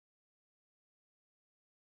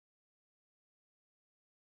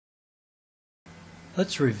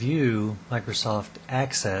Let's review Microsoft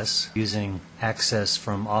Access using Access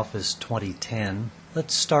from Office 2010.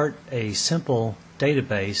 Let's start a simple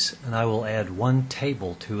database, and I will add one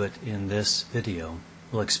table to it in this video.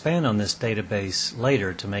 We'll expand on this database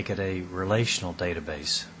later to make it a relational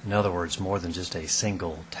database. In other words, more than just a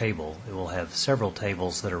single table. It will have several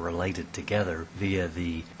tables that are related together via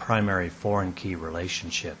the primary foreign key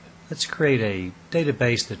relationship. Let's create a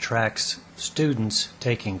database that tracks students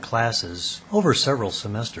taking classes over several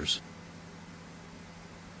semesters.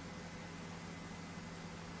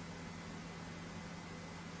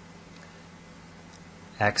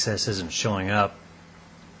 Access isn't showing up,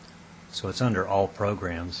 so it's under All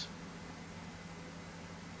Programs.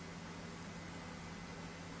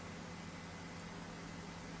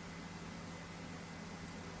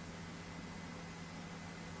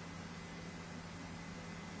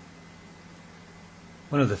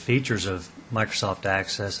 One of the features of Microsoft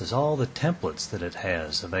Access is all the templates that it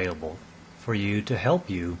has available for you to help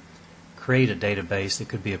you create a database that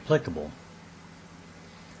could be applicable.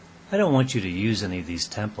 I don't want you to use any of these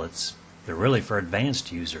templates. They're really for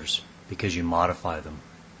advanced users because you modify them.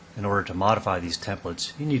 In order to modify these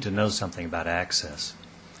templates, you need to know something about Access.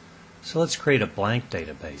 So let's create a blank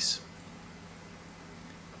database.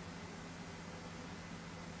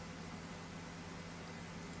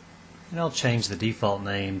 And I'll change the default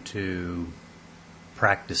name to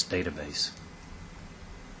Practice Database.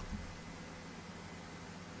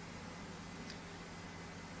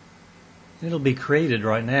 It'll be created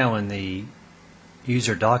right now in the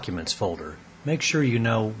User Documents folder. Make sure you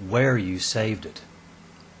know where you saved it.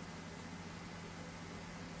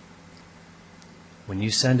 When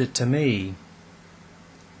you send it to me,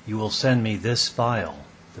 you will send me this file,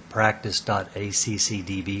 the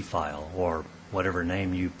practice.accdb file, or whatever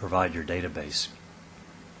name you provide your database.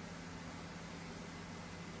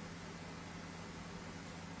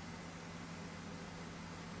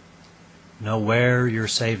 Know where you're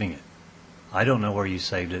saving it. I don't know where you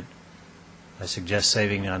saved it. I suggest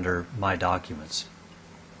saving it under My Documents,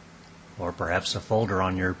 or perhaps a folder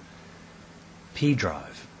on your P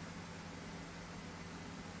drive.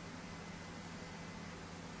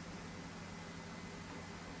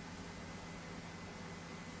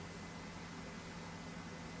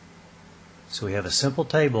 So we have a simple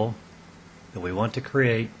table that we want to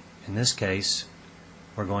create. In this case,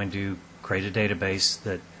 we're going to create a database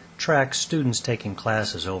that tracks students taking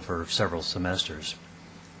classes over several semesters.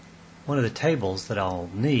 One of the tables that I'll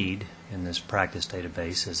need in this practice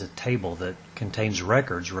database is a table that contains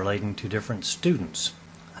records relating to different students.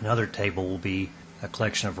 Another table will be a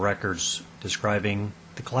collection of records describing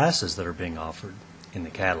the classes that are being offered in the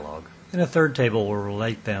catalog. And a third table will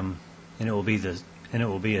relate them, and it will be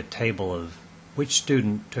a table of which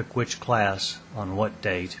student took which class on what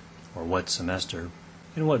date or what semester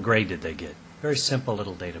and what grade did they get. Very simple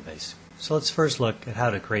little database. So let's first look at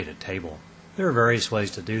how to create a table. There are various ways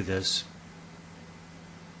to do this.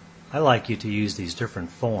 I like you to use these different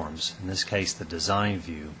forms, in this case the design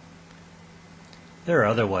view. There are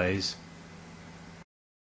other ways.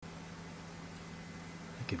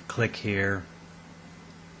 I could click here,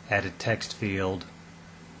 add a text field,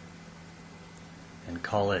 and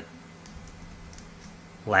call it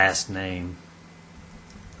last name.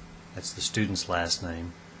 That's the student's last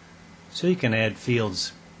name. So you can add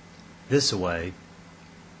fields this way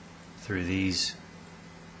through these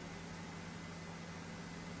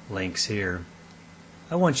links here.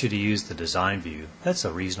 I want you to use the design view. That's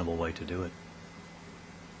a reasonable way to do it.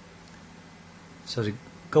 So to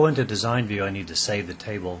go into design view, I need to save the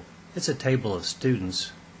table. It's a table of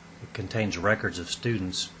students. It contains records of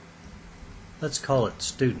students. Let's call it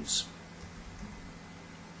students.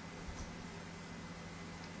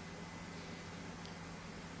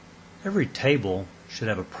 Every table should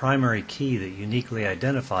have a primary key that uniquely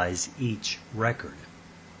identifies each record.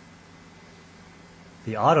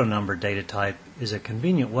 The auto number data type is a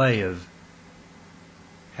convenient way of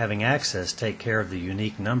having Access take care of the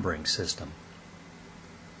unique numbering system.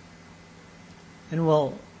 And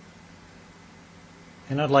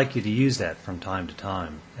I'd like you to use that from time to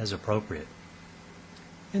time as appropriate.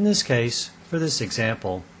 In this case, for this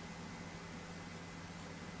example,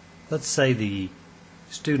 let's say the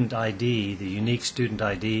student ID, the unique student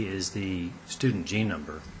ID, is the student G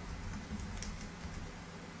number.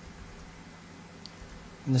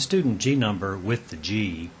 And the student G number with the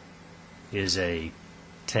G is a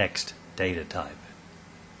text data type.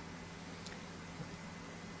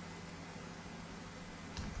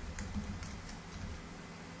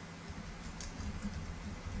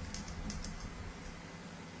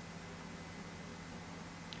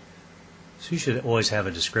 So you should always have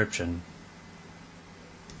a description.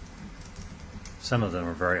 Some of them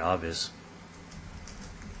are very obvious.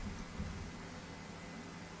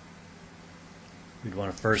 We'd want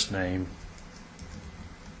a first name.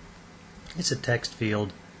 It's a text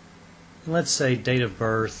field. And let's say date of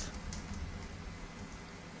birth.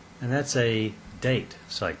 And that's a date.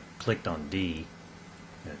 So I clicked on D.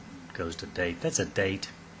 It goes to date. That's a date.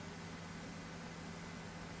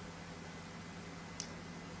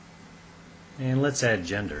 And let's add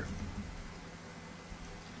gender.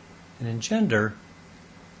 And in gender,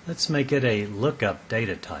 let's make it a lookup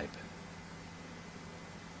data type.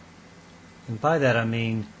 And by that I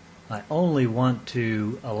mean I only want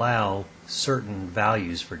to allow certain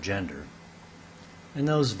values for gender. And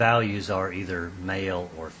those values are either male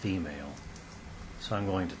or female. So I'm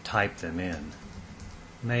going to type them in.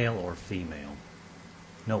 Male or female.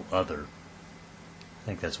 No other. I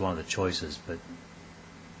think that's one of the choices, but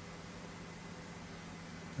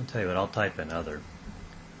I'll tell you what, I'll type in other.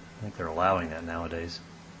 I think they're allowing that nowadays.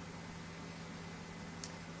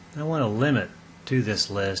 And I want a limit to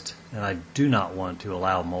this list, and I do not want to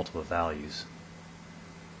allow multiple values.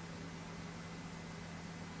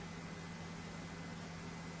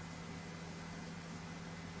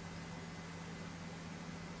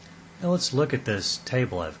 Now let's look at this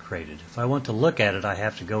table I've created. If I want to look at it, I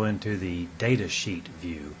have to go into the data sheet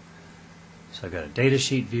view. So I've got a data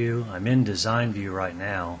sheet view. I'm in design view right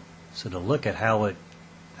now. So to look at how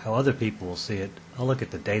other people will see it, I'll look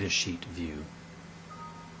at the data sheet view.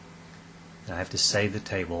 And I have to save the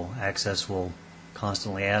table. Access will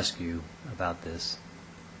constantly ask you about this.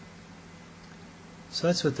 So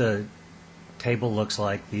that's what the table looks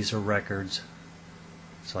like. These are records.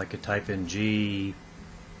 So I could type in G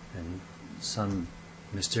and some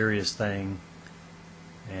mysterious thing,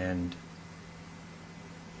 and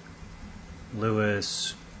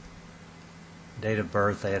Lewis, date of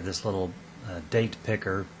birth. They have this little date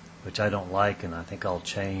picker, which I don't like, and I think I'll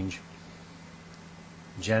change.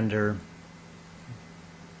 Gender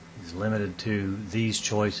is limited to these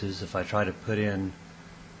choices. If I try to put in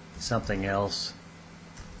something else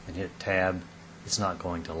and hit tab, it's not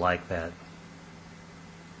going to like that.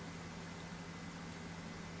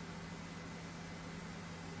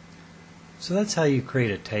 So that's how you create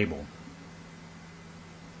a table.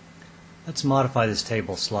 Let's modify this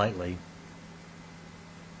table slightly.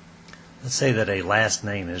 Let's say that a last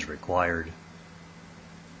name is required.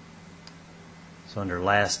 So under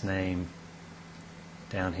last name,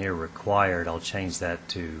 down here required, I'll change that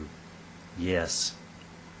to yes.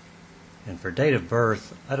 And for date of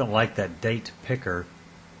birth, I don't like that date picker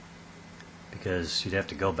because you'd have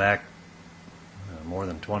to go back more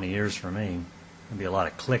than 20 years for me. There'd be a lot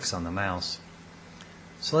of clicks on the mouse.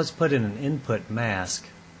 So let's put in an input mask.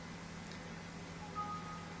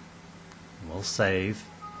 We'll save.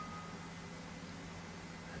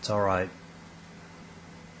 That's alright.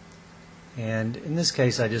 And in this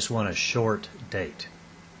case I just want a short date.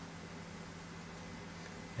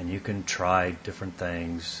 And you can try different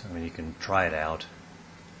things. I mean, you can try it out.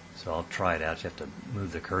 So I'll try it out. You have to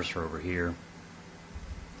move the cursor over here.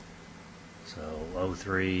 So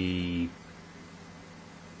 03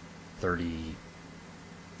 31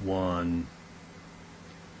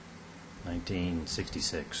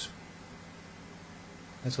 1966.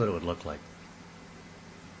 That's what it would look like.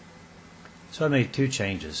 So I made two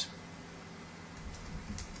changes.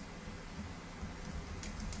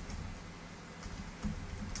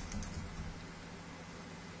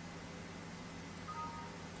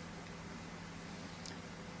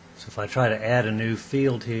 So if I try to add a new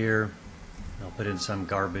field here, I'll put in some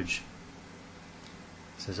garbage.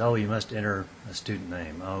 It says, oh, you must enter a student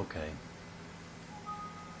name. Oh, okay.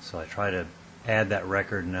 So I try to add that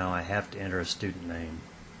record. Now I have to enter a student name.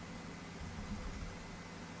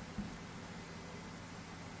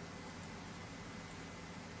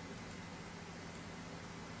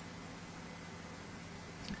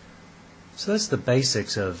 So that's the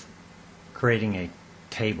basics of creating a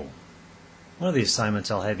table. One of the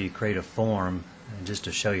assignments I'll have you create a form, and just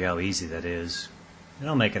to show you how easy that is. And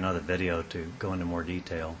I'll make another video to go into more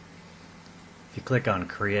detail. If you click on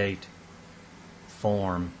Create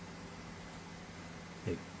Form,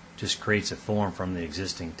 it just creates a form from the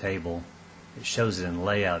existing table. It shows it in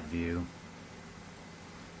Layout View.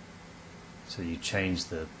 So you change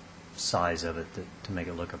the size of it to make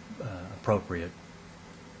it look appropriate.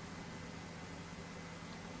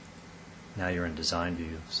 Now you're in Design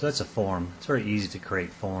View. So that's a form. It's very easy to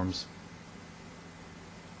create forms.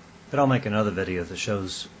 But I'll make another video that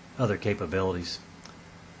shows other capabilities.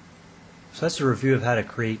 So that's a review of how to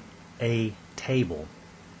create a table.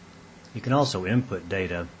 You can also input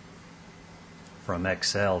data from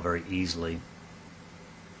Excel very easily.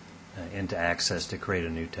 into Access to create a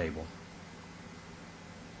new table.